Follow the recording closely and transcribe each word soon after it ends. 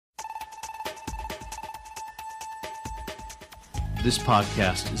This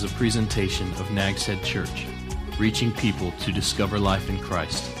podcast is a presentation of Nags Head Church, reaching people to discover life in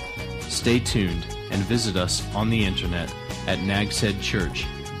Christ. Stay tuned and visit us on the internet at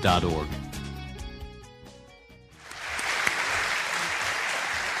nagsheadchurch.org.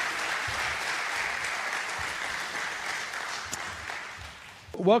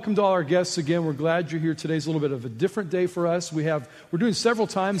 Welcome to all our guests again. We're glad you're here. Today's a little bit of a different day for us. We're doing several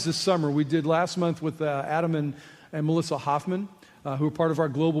times this summer. We did last month with Adam and Melissa Hoffman, who are part of our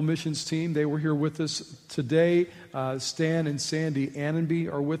global missions team. They were here with us today. Stan and Sandy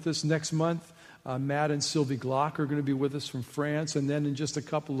Annenby are with us next month. Matt and Sylvie Glock are going to be with us from France. And then in just a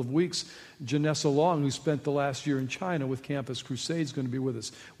couple of weeks, Janessa Long, who spent the last year in China with Campus Crusade, is going to be with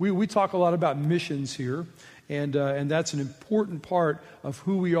us. We talk a lot about missions here. And that's an important part of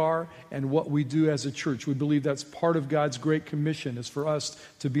who we are and what we do as a church. We believe that's part of God's Great Commission, is for us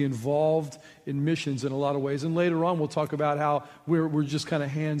to be involved in missions in a lot of ways. And later on, we'll talk about how we're just kind of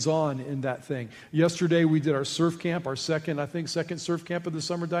hands-on in that thing. Yesterday, we did our surf camp, our second surf camp of the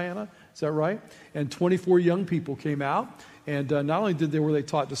summer, Diana. Is that right? And 24 young people came out. And not only were they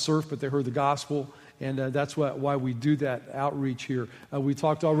taught to surf, but they heard the gospel. And that's why we do that outreach here. We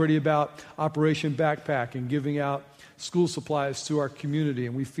talked already about Operation Backpack and giving out school supplies to our community.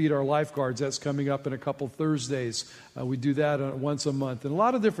 And we feed our lifeguards. That's coming up in a couple Thursdays. We do that once a month. And a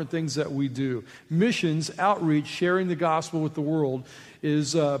lot of different things that we do. Missions, outreach, sharing the gospel with the world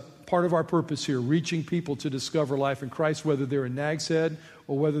is part of our purpose here. Reaching people to discover life in Christ, whether they're in Nags Head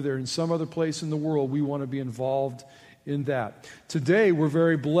or whether they're in some other place in the world. We want to be involved in that. Today, we're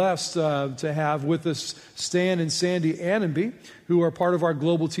very blessed to have with us Stan and Sandy Annenby, who are part of our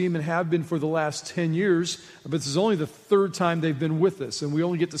global team and have been for the last 10 years, but this is only the third time they've been with us, and we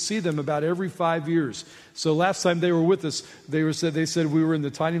only get to see them about every 5 years. So last time they were with us, they said we were in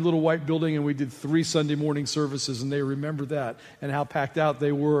the tiny little white building and we did 3 Sunday morning services, and they remember that and how packed out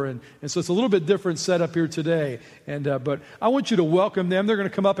they were. And so it's a little bit different setup here today. But I want you to welcome them. They're going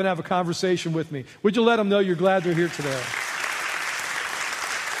to come up and have a conversation with me. Would you let them know you're glad they're here today?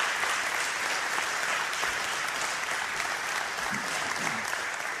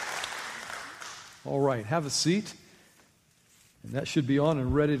 All right, have a seat. And that should be on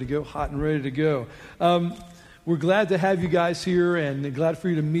and ready to go, hot and ready to go. We're glad to have you guys here and glad for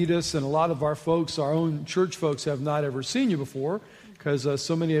you to meet us. And a lot of our folks, our own church folks, have not ever seen you before because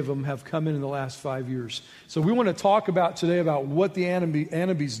so many of them have come in the last 5 years. So we want to talk today about what the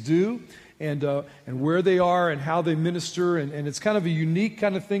Annenbys do and where they are and how they minister. And it's kind of a unique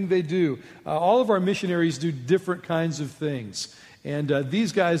kind of thing they do. All of our missionaries do different kinds of things. And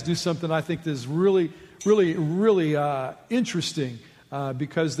these guys do something I think that is really, really, really interesting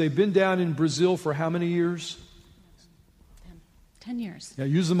because they've been down in Brazil for how many years? 10 years. Yeah,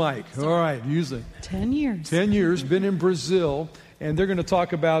 use the mic. Sorry. All right, use it. 10 years. 10 years, been in Brazil, and they're going to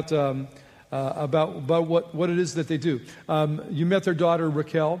talk about what it is that they do. You met their daughter,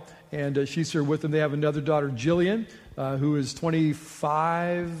 Raquel, and she's here with them. They have another daughter, Jillian, who is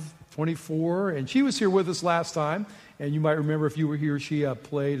 25, 24, and she was here with us last time. And you might remember if you were here, she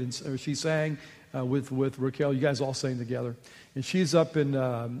played and she sang with Raquel. You guys all sang together. And she's up in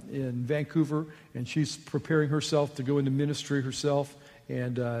Vancouver, and she's preparing herself to go into ministry herself.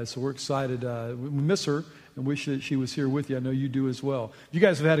 And so we're excited. We miss her and wish that she was here with you. I know you do as well. You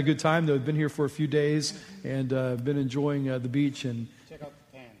guys have had a good time, though. Been here for a few days and been enjoying the beach. And check out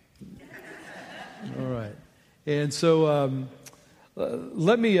the pan. All right. And so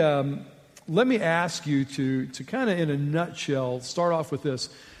let me ask you to kind of, in a nutshell, start off with this.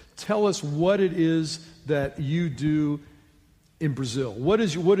 Tell us what it is that you do in Brazil. What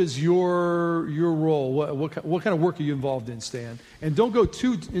is your role? What kind of work are you involved in, Stan? And don't go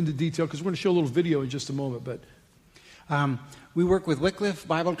too into detail because we're going to show a little video in just a moment. But we work with Wycliffe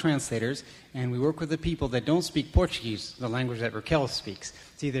Bible translators, and we work with the people that don't speak Portuguese, the language that Raquel speaks.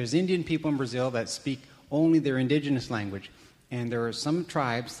 See, there's Indian people in Brazil that speak only their indigenous language, and there are some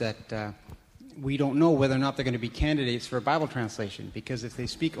tribes that we don't know whether or not they're going to be candidates for a Bible translation, because if they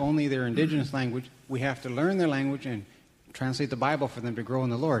speak only their indigenous language, we have to learn their language and translate the Bible for them to grow in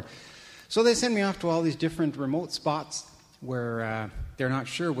the Lord. So they send me off to all these different remote spots where they're not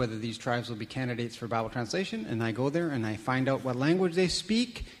sure whether these tribes will be candidates for Bible translation, and I go there and I find out what language they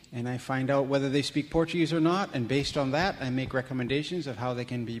speak, and I find out whether they speak Portuguese or not, and based on that, I make recommendations of how they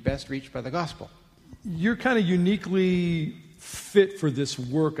can be best reached by the gospel. You're kind of uniquely fit for this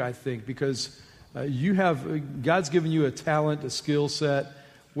work, I think, because God's given you a talent, a skill set,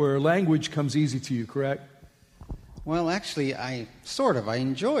 where language comes easy to you, correct? Well, actually, I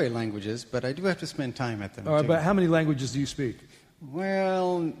enjoy languages, but I do have to spend time at them. All right, too. but how many languages do you speak?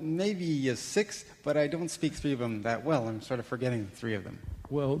 Well, maybe 6, but I don't speak 3 of them that well. I'm sort of forgetting 3 of them.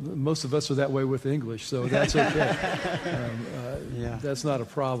 Well, most of us are that way with English, so that's okay. Yeah. That's not a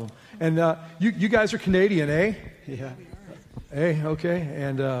problem. And you guys are Canadian, eh? Yeah. Eh, okay.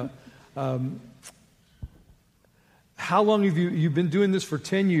 And how long have you've been doing this for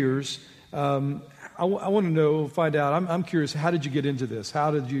 10 years? I want to find out. I'm curious. How did you get into this? How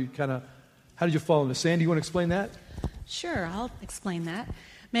did you fall into? Sandy, you want to explain that? Sure, I'll explain that.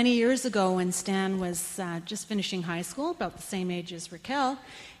 Many years ago, when Stan was just finishing high school, about the same age as Raquel,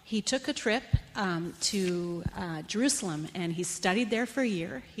 he took a trip to Jerusalem, and he studied there for a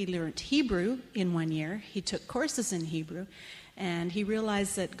year. He learned Hebrew in 1 year. He took courses in Hebrew, and he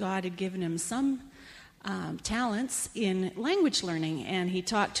realized that God had given him some talents in language learning. And he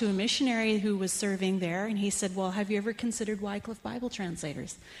talked to a missionary who was serving there, and he said, well, have you ever considered Wycliffe Bible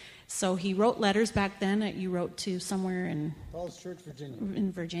Translators? So he wrote letters back then. You wrote to somewhere in Falls Church, Virginia.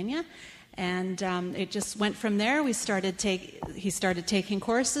 In Virginia, and it just went from there. He started taking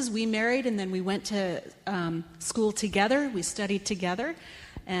courses. We married, and then we went to school together. We studied together,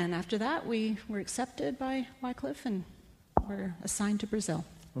 and after that, we were accepted by Wycliffe and were assigned to Brazil.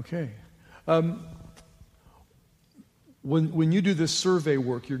 Okay. When you do this survey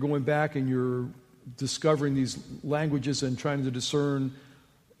work, you're going back and you're discovering these languages and trying to discern,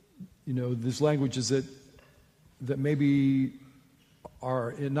 these languages that maybe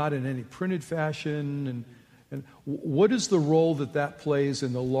are not in any printed fashion, and what is the role that plays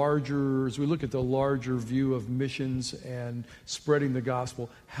in the larger, as we look at the larger view of missions and spreading the gospel?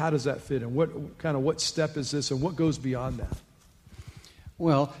 How does that fit in? What step is this, and what goes beyond that?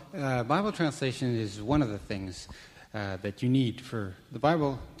 Well, Bible translation is one of the things that you need for. The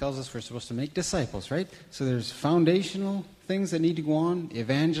Bible tells us we're supposed to make disciples, right? So there's foundational things that need to go on,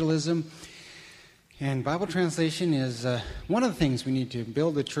 evangelism, and Bible translation is one of the things we need to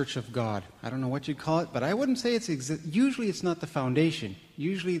build the church of God. I don't know what you'd call it, but I wouldn't say usually it's not the foundation.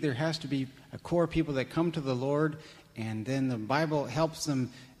 Usually there has to be a core of people that come to the Lord, and then the Bible helps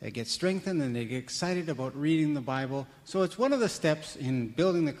them get strengthened, and they get excited about reading the Bible. So it's one of the steps in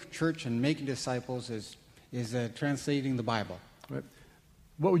building the church and making disciples is translating the Bible. Right.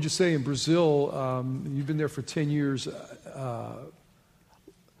 What would you say in Brazil? You've been there for 10 years.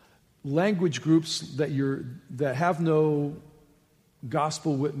 Language groups that have no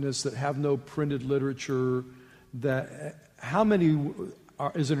gospel witness, that have no printed literature. How many?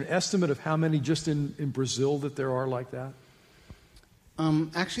 Is there an estimate of how many just in Brazil that there are like that?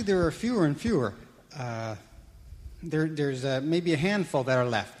 Actually, there are fewer and fewer. There's maybe a handful that are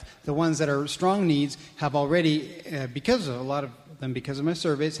left. The ones that are strong needs have already, because of my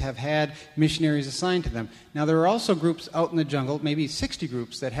surveys, have had missionaries assigned to them. Now, there are also groups out in the jungle, maybe 60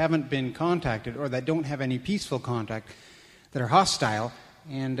 groups, that haven't been contacted or that don't have any peaceful contact, that are hostile,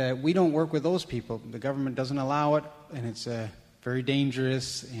 and we don't work with those people. The government doesn't allow it, and it's very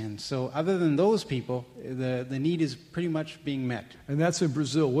dangerous. And so other than those people, the need is pretty much being met. And that's in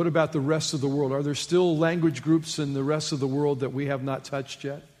Brazil. What about the rest of the world? Are there still language groups in the rest of the world that we have not touched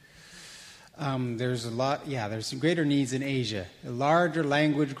yet? There's a lot, there's some greater needs in Asia. Larger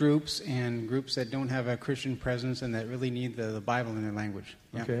language groups and groups that don't have a Christian presence and that really need the Bible in their language.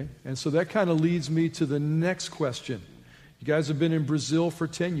 Yeah. Okay, and so that kind of leads me to the next question. You guys have been in Brazil for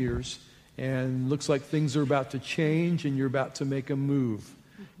 10 years, and looks like things are about to change and you're about to make a move.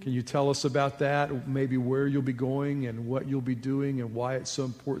 Mm-hmm. Can you tell us about that, maybe where you'll be going and what you'll be doing and why it's so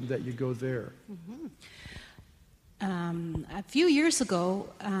important that you go there? Mm-hmm. A few years ago,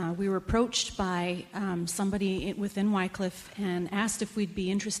 we were approached by somebody within Wycliffe and asked if we'd be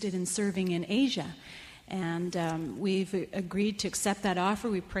interested in serving in Asia. And we've agreed to accept that offer.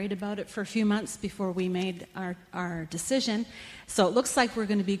 We prayed about it for a few months before we made our decision. So it looks like we're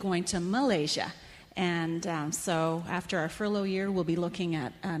going to be going to Malaysia. And so after our furlough year, we'll be looking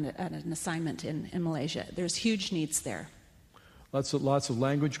at an assignment in Malaysia. There's huge needs there. Lots of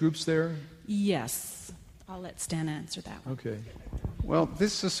language groups there? Yes. I'll let Stan answer that one. Okay. Well,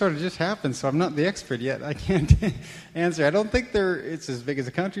 this has sort of just happened, so I'm not the expert yet. I can't answer. I don't think it's as big as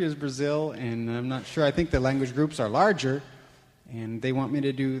a country as Brazil, and I'm not sure. I think the language groups are larger, and they want me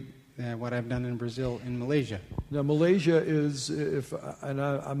to do what I've done in Brazil in Malaysia. Now, Malaysia is,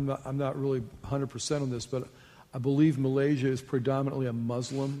 I'm not really 100% on this, but I believe Malaysia is predominantly a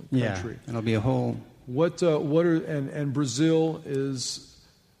Muslim country. Yeah, it'll be a whole. And Brazil is,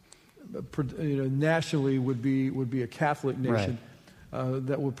 nationally would be a Catholic nation. Right.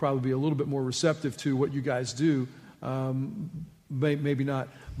 That would probably be a little bit more receptive to what you guys do. Maybe not.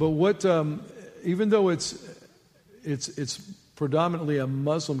 But even though it's predominantly a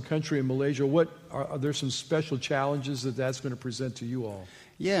Muslim country in Malaysia. What are there some special challenges that's going to present to you all?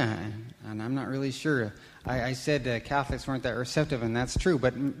 Yeah, and I'm not really sure. I said Catholics weren't that receptive, and that's true,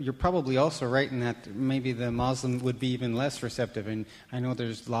 but you're probably also right in that maybe the Muslim would be even less receptive, and I know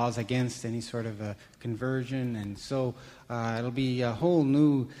there's laws against any sort of conversion, and so it'll be a whole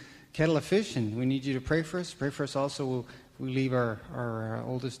new kettle of fish, and we need you to pray for us. Pray for us also. We leave our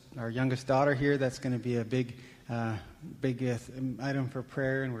youngest daughter here. That's going to be a big item for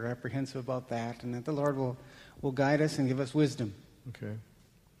prayer, and we're apprehensive about that, and that the Lord will guide us and give us wisdom. Okay.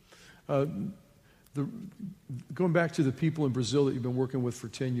 Going back to the people in Brazil that you've been working with for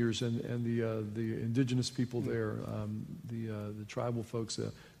 10 years and the indigenous people there, the tribal folks,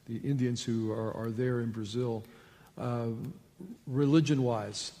 the Indians who are there in Brazil,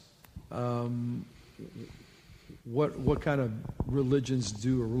 religion-wise, what kind of religion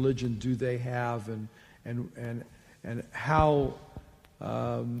do they have, and how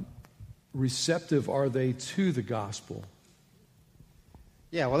receptive are they to the gospel?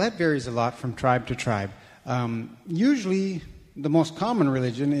 Yeah, well, that varies a lot from tribe to tribe. Usually, the most common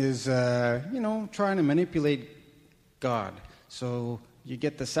religion is, trying to manipulate God. So you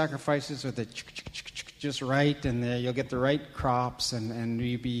get the sacrifices or the just right, and you'll get the right crops, and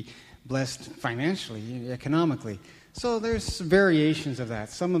you'll be blessed financially, economically. So there's variations of that.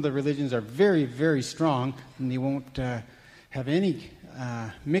 Some of the religions are very, very strong, and they won't have any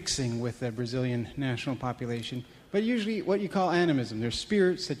mixing with the Brazilian national population. But usually what you call animism. There's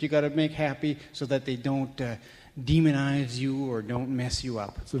spirits that you got to make happy so that they don't demonize you or don't mess you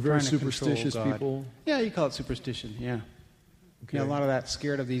up. So very superstitious people? Yeah, you call it superstition, yeah. Okay. Yeah, a lot of that,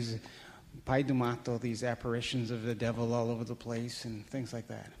 scared of these Pai do Mato, these apparitions of the devil all over the place and things like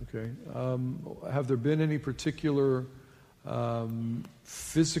that. Okay. Have there been any particular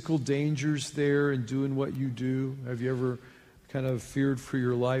physical dangers there in doing what you do? Have you ever kind of feared for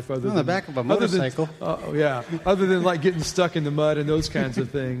your life on the back of a motorcycle? Other than like getting stuck in the mud and those kinds of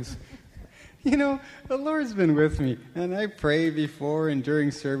things. The Lord's been with me, and I pray before and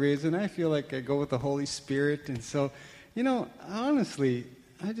during surveys, and I feel like I go with the Holy Spirit, and so, honestly,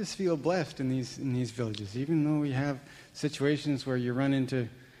 I just feel blessed in these villages, even though we have situations where you run into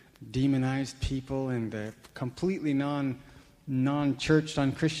demonized people and completely non-churched,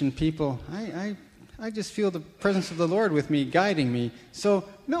 non-Christian people. I just feel the presence of the Lord with me, guiding me. So,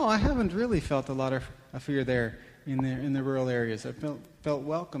 no, I haven't really felt a lot of fear there in the rural areas. I felt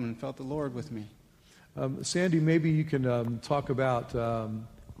welcome and felt the Lord with me. Sandy, maybe you can talk about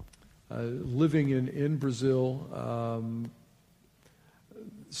living in Brazil.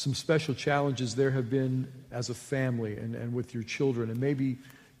 Some special challenges there have been as a family and with your children, and maybe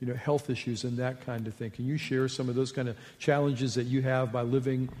health issues and that kind of thing. Can you share some of those kind of challenges that you have by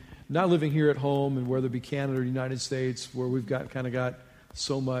not living here at home, and whether it be Canada or the United States, where we've got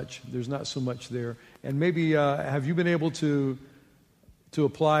so much, there's not so much there. And maybe have you been able to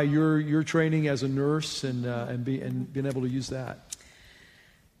apply your training as a nurse and been able to use that?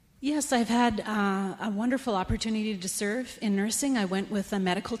 Yes, I've had a wonderful opportunity to serve in nursing. I went with a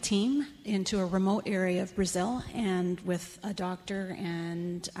medical team into a remote area of Brazil, and with a doctor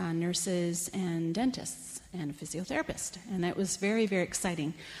and nurses and dentists and a physiotherapist, and that was very, very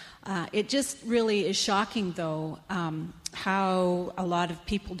exciting. It just really is shocking, though, how a lot of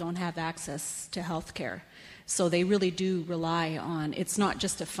people don't have access to health care. So they really do rely on, it's not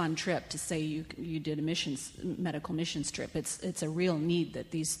just a fun trip to say you did a medical missions trip. It's a real need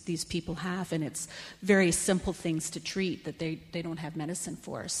that these people have, and it's very simple things to treat that they don't have medicine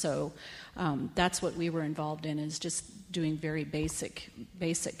for. So that's what we were involved in, is just doing very basic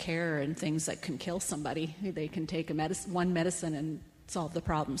care and things that can kill somebody. They can take one medicine and solve the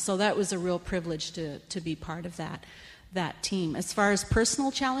problem. So that was a real privilege to be part of that team. As far as personal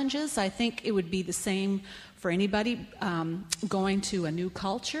challenges, I think it would be the same for anybody going to a new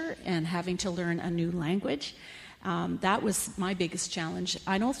culture and having to learn a new language. That was my biggest challenge.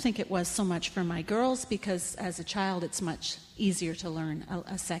 I don't think it was so much for my girls, because as a child it's much easier to learn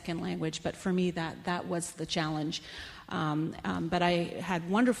a second language, but for me that was the challenge. But I had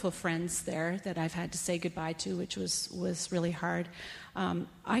wonderful friends there that I've had to say goodbye to, which was really hard.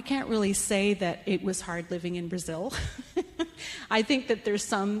 I can't really say that it was hard living in Brazil. I think that there's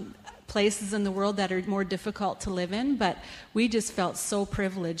some places in the world that are more difficult to live in, but we just felt so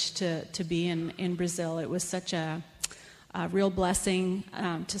privileged to be in Brazil. It was such a real blessing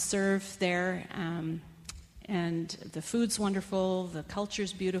to serve there, and the food's wonderful, the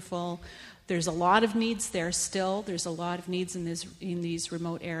culture's beautiful. There's a lot of needs there still. There's a lot of needs in these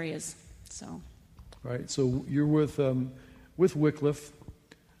remote areas. So, right. So you're with Wycliffe,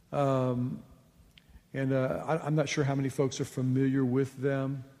 And I'm not sure how many folks are familiar with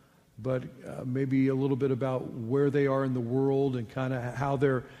them, but maybe a little bit about where they are in the world and kind of how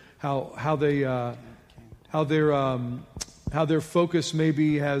their focus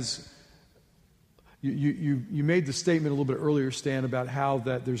maybe has. You made the statement a little bit earlier, Stan, about how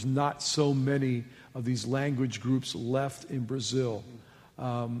that there's not so many of these language groups left in Brazil.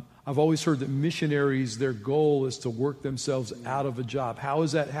 I've always heard that missionaries, their goal is to work themselves out of a job. How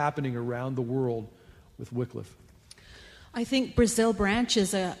is that happening around the world with Wycliffe? I think Brazil branch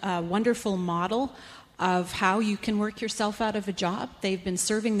is a wonderful model of how you can work yourself out of a job. They've been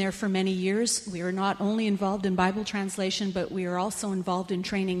serving there for many years. We are not only involved in Bible translation, but we are also involved in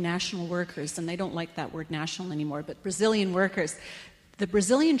training national workers. And they don't like that word national anymore, but Brazilian workers. The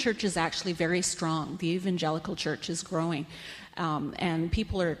Brazilian church is actually very strong. The evangelical church is growing. And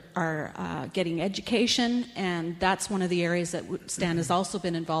people are getting education, and that's one of the areas that Stan has also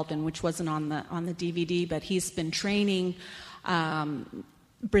been involved in, which wasn't on the DVD, but he's been training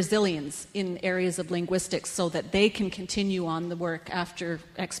Brazilians in areas of linguistics so that they can continue on the work after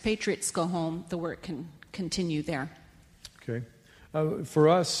expatriates go home. The work can continue there. Okay, for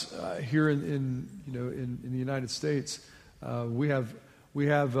us here in the United States, we have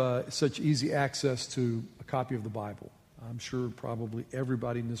such easy access to a copy of the Bible. I'm sure probably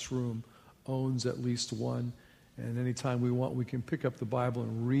everybody in this room owns at least one, and anytime we want, we can pick up the Bible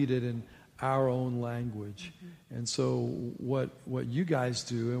and read it in our own language. Mm-hmm. And so what you guys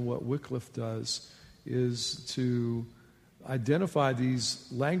do and what Wycliffe does is to identify these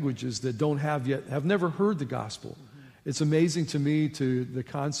languages that have never heard the gospel. Mm-hmm. It's amazing to me, to the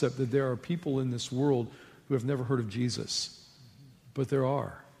concept that there are people in this world who have never heard of Jesus, but there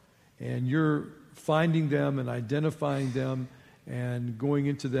are. And you're finding them and identifying them and going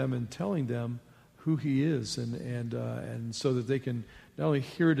into them and telling them who he is, and so that they can not only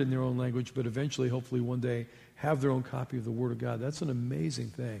hear it in their own language, but eventually, hopefully one day, have their own copy of the Word of God. That's an amazing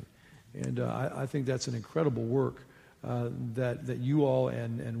thing. And I think that's an incredible work that you all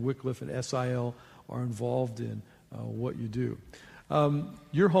and Wycliffe and SIL are involved in what you do.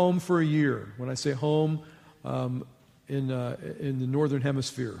 You're home for a year. When I say home, in the Northern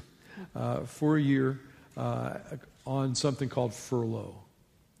Hemisphere, for a year on something called furlough.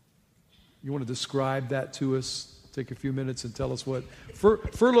 You want to describe that to us? Take a few minutes and tell us what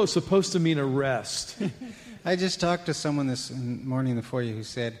furlough is supposed to mean. A rest. I just talked to someone this morning in the foyer who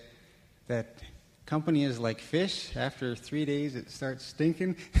said that company is like fish. After 3 days, it starts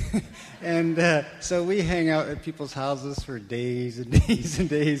stinking. And so we hang out at people's houses for days and days and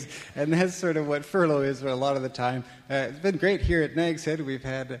days. And that's sort of what furlough is for a lot of the time. It's been great here at Nags Head. We've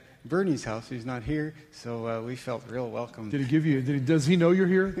had Bernie's house, who's not here, so we felt real welcome. Does he know you're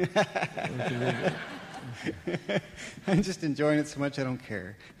here? I'm just enjoying it so much I don't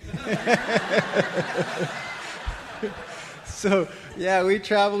care. So, yeah, we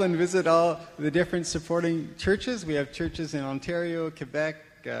travel and visit all the different supporting churches. We have churches in Ontario, Quebec,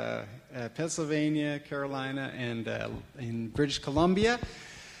 Pennsylvania, Carolina, and in British Columbia.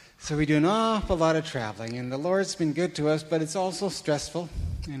 So we do an awful lot of traveling, and the Lord's been good to us, but it's also stressful,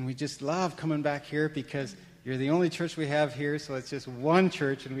 and we just love coming back here because you're the only church we have here, so it's just one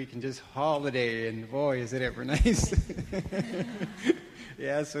church, and we can just holiday, and boy, is it ever nice.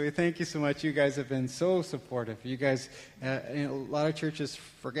 Yeah, so we thank you so much. You guys have been so supportive. You guys, a lot of churches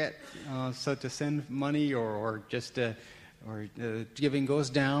forget to send money or giving goes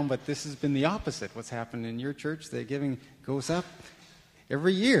down, but this has been the opposite. What's happened in your church, the giving goes up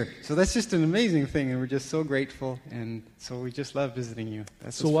every year. So that's just an amazing thing, and we're just so grateful, and so we just love visiting you.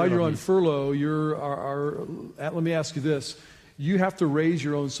 So while you're on furlough, let me ask you this. You have to raise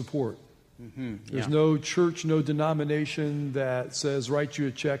your own support. Mm-hmm. There's no church, no denomination that says, write you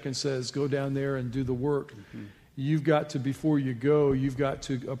a check and says, go down there and do the work. Mm-hmm. You've got to, before you go, you've got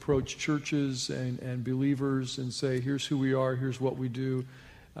to approach churches and believers and say, here's who we are, here's what we do.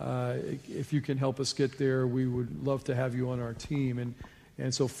 If you can help us get there, we would love to have you on our team.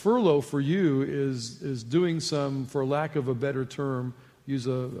 And so furlough for you is doing some, for lack of a better term, use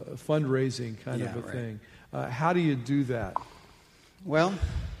a fundraising kind of a thing. How do you do that? Well,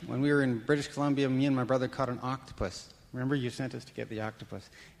 when we were in British Columbia, me and my brother caught an octopus. Remember, you sent us to get the octopus.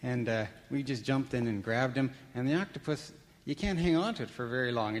 And we just jumped in and grabbed him. And the octopus, you can't hang on to it for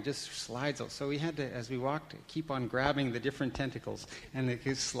very long. It just slides out. So we had to, as we walked, keep on grabbing the different tentacles. And it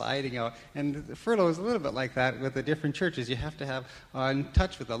was sliding out. And the furlough is a little bit like that with the different churches. You have to have in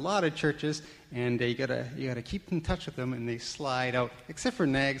touch with a lot of churches. And you gotta keep in touch with them, and they slide out. Except for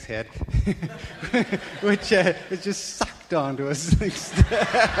Nags Head, which is just sucked onto us.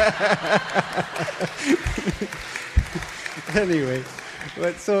 Anyway,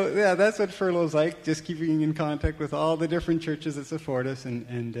 But so, yeah, that's what furlough's like, just keeping in contact with all the different churches that support us,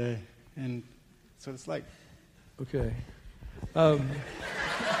 and that's what it's like. Okay.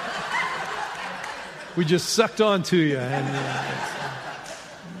 We just sucked on to you, and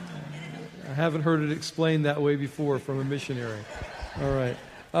I haven't heard it explained that way before from a missionary. All right.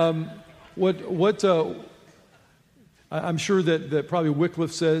 I'm sure that probably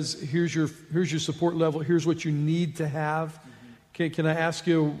Wycliffe says, here's your support level, here's what you need to have. Can I ask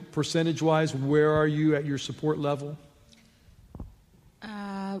you, percentage-wise, where are you at your support level?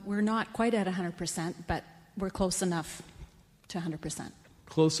 We're not quite at 100%, but we're close enough to 100%.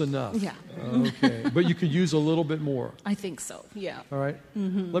 Close enough. Yeah. Okay, but you could use a little bit more. I think so. Yeah. All right.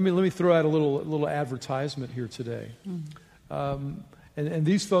 Mm-hmm. Let me throw out a little advertisement here today. Mm-hmm. And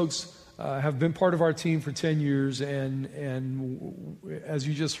these folks have been part of our team for 10 years, and as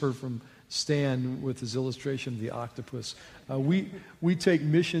you just heard from Stan with his illustration of the octopus, we take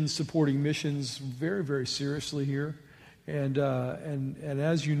missions, supporting missions, very, very seriously here. And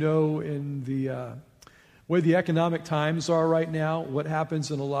as you know, in the way the economic times are right now, what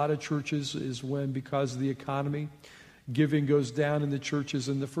happens in a lot of churches is when, because of the economy, giving goes down in the churches,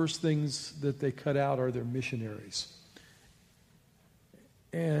 and the first things that they cut out are their missionaries.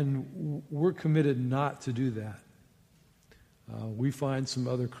 And we're committed not to do that. We find some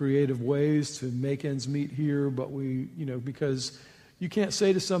other creative ways to make ends meet here, but because you can't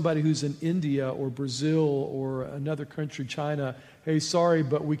say to somebody who's in India or Brazil or another country, China, hey, sorry,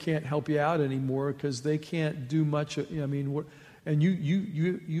 but we can't help you out anymore, because they can't do much. And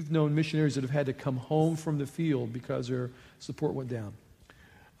you've known missionaries that have had to come home from the field because their support went down.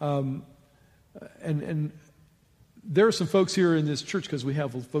 And there are some folks here in this church, because we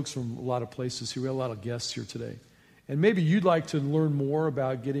have folks from a lot of places here. We have a lot of guests here today. And maybe you'd like to learn more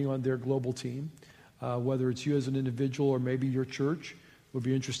about getting on their global team, whether it's you as an individual or maybe your church would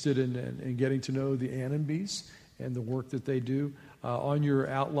be interested in getting to know the Annenbys and the work that they do. On your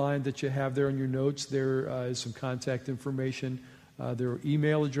outline that you have there in your notes, there is some contact information, their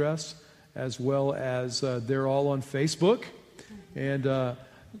email address, as well as they're all on Facebook. And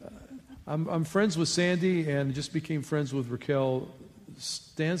I'm friends with Sandy and just became friends with Raquel.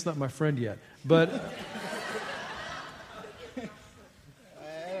 Stan's not my friend yet, but...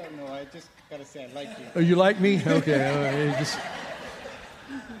 I don't know, I just got to say I like you. Oh, you like me? Okay.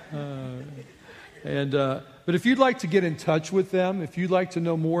 But if you'd like to get in touch with them, if you'd like to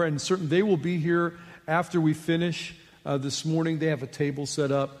know more, and certainly they will be here after we finish this morning. They have a table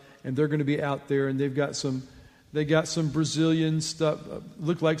set up, and they're going to be out there, and they got some Brazilian stuff,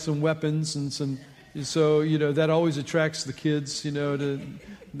 look like some weapons and some. So that always attracts the kids, to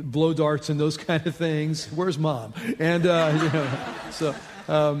blow darts and those kind of things. Where's mom? And so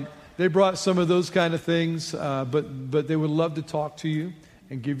they brought some of those kind of things, but they would love to talk to you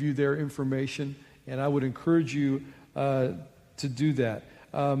and give you their information. And I would encourage you to do that.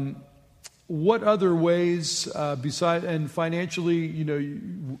 What other ways, besides, and financially,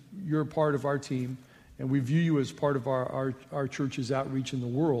 you're a part of our team, and we view you as part of our church's outreach in the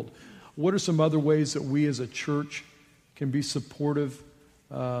world. What are some other ways that we as a church can be supportive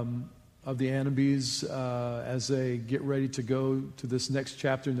of the Annenbys as they get ready to go to this next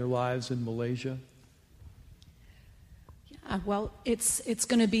chapter in their lives in Malaysia? Yeah, well, it's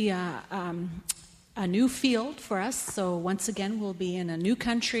going to be a new field for us. So once again, we'll be in a new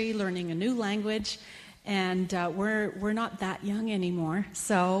country, learning a new language, and we're not that young anymore.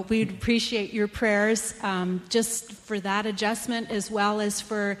 So we'd appreciate your prayers just for that adjustment, as well as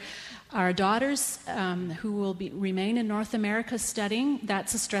for our daughters who will remain in North America studying.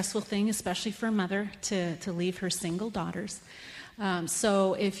 That's a stressful thing, especially for a mother to leave her single daughters.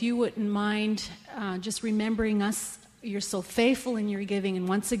 So if you wouldn't mind just remembering us. You're so faithful in your giving, and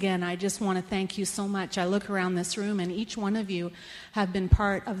once again, I just want to thank you so much. I look around this room, and each one of you have been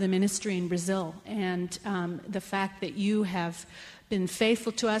part of the ministry in Brazil, and the fact that you have been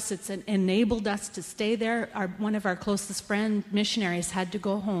faithful to us, it's enabled us to stay there. One of our closest friend missionaries had to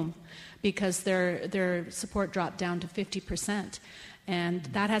go home because their support dropped down to 50%. And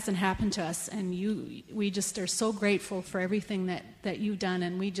that hasn't happened to us, and we just are so grateful for everything that you've done,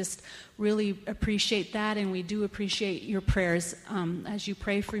 and we just really appreciate that, and we do appreciate your prayers as you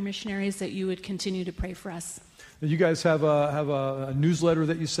pray for missionaries, that you would continue to pray for us. You guys have a newsletter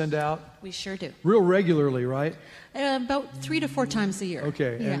that you send out? We sure do. Real regularly, right? About 3 to 4 times a year.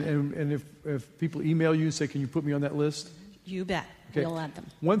 Okay, yeah. and if people email you and say, can you put me on that list? You bet. Okay. We'll add them.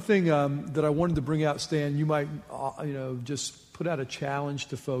 One thing that I wanted to bring out, Stan, you might just put out a challenge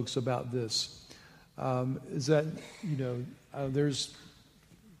to folks about this, is that there's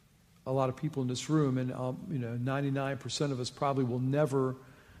a lot of people in this room, and 99% of us probably will never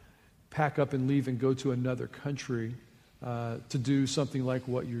pack up and leave and go to another country to do something like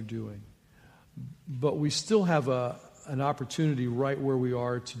what you're doing. But we still have an opportunity right where we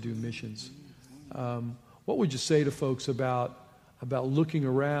are to do missions. What would you say to folks about looking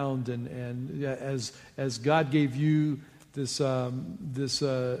around and as God gave you this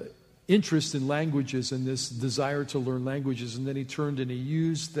interest in languages and this desire to learn languages, and then He turned and He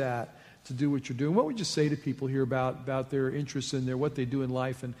used that to do what you're doing? What would you say to people here about their interests in what they do in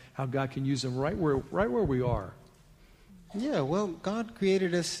life and how God can use them right where we are? Yeah, well, God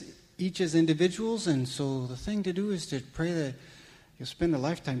created us each as individuals, and so the thing to do is to pray that you'll spend a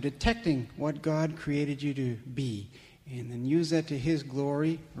lifetime detecting what God created you to be, and then use that to His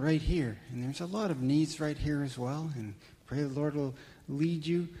glory right here. And there's a lot of needs right here as well, and pray the Lord will lead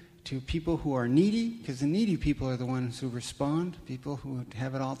you to people who are needy, because the needy people are the ones who respond. People who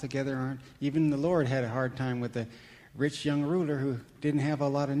have it all together aren't. Even the Lord had a hard time with the rich young ruler who didn't have a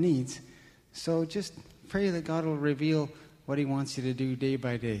lot of needs. So just pray that God will reveal what He wants you to do day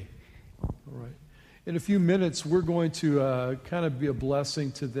by day. All right. In a few minutes, we're going to kind of be a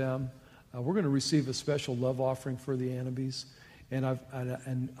blessing to them. We're going to receive a special love offering for the Annabys. And I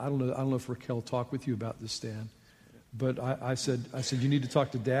don't know if Raquel talked with you about this, Stan. But I said you need to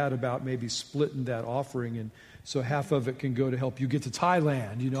talk to Dad about maybe splitting that offering, and so half of it can go to help you get to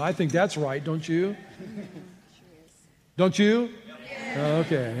Thailand. I think that's right, don't you? Don't you?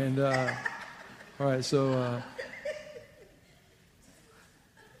 Okay. And all right. So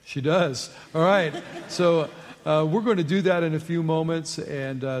she does. All right. So we're going to do that in a few moments,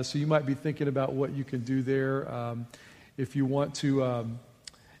 and so you might be thinking about what you can do there. If you want to.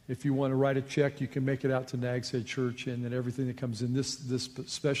 If you want to write a check, you can make it out to Nags Head Church, and then everything that comes in this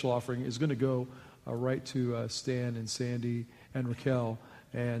special offering is going to go right to Stan and Sandy and Raquel,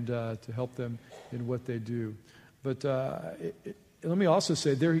 and to help them in what they do. But let me also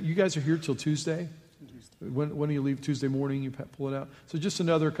say, you guys are here till Tuesday. When do you leave? Tuesday morning, you pull it out. So just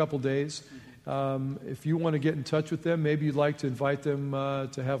another couple days. If you want to get in touch with them, maybe you'd like to invite them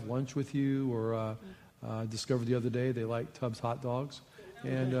to have lunch with you, or discovered the other day they like Tubbs hot dogs.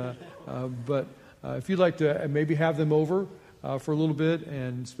 But if you'd like to maybe have them over for a little bit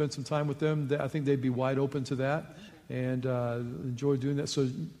and spend some time with them, I think they'd be wide open to that and enjoy doing that. So,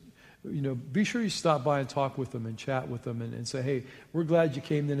 be sure you stop by and talk with them and chat with them and say, hey, we're glad you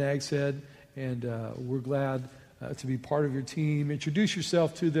came to Nags Head, and we're glad to be part of your team. Introduce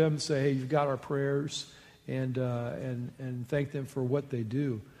yourself to them. Say, hey, you've got our prayers, and thank them for what they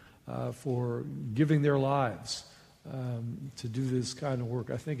do, for giving their lives to do this kind of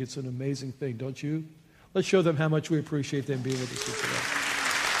work. I think it's an amazing thing, don't you? Let's show them how much we appreciate them being with us here today.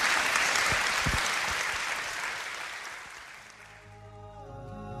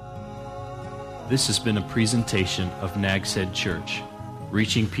 This has been a presentation of Nags Head Church,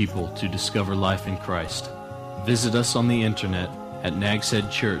 reaching people to discover life in Christ. Visit us on the internet at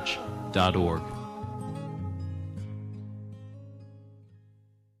nagsheadchurch.org.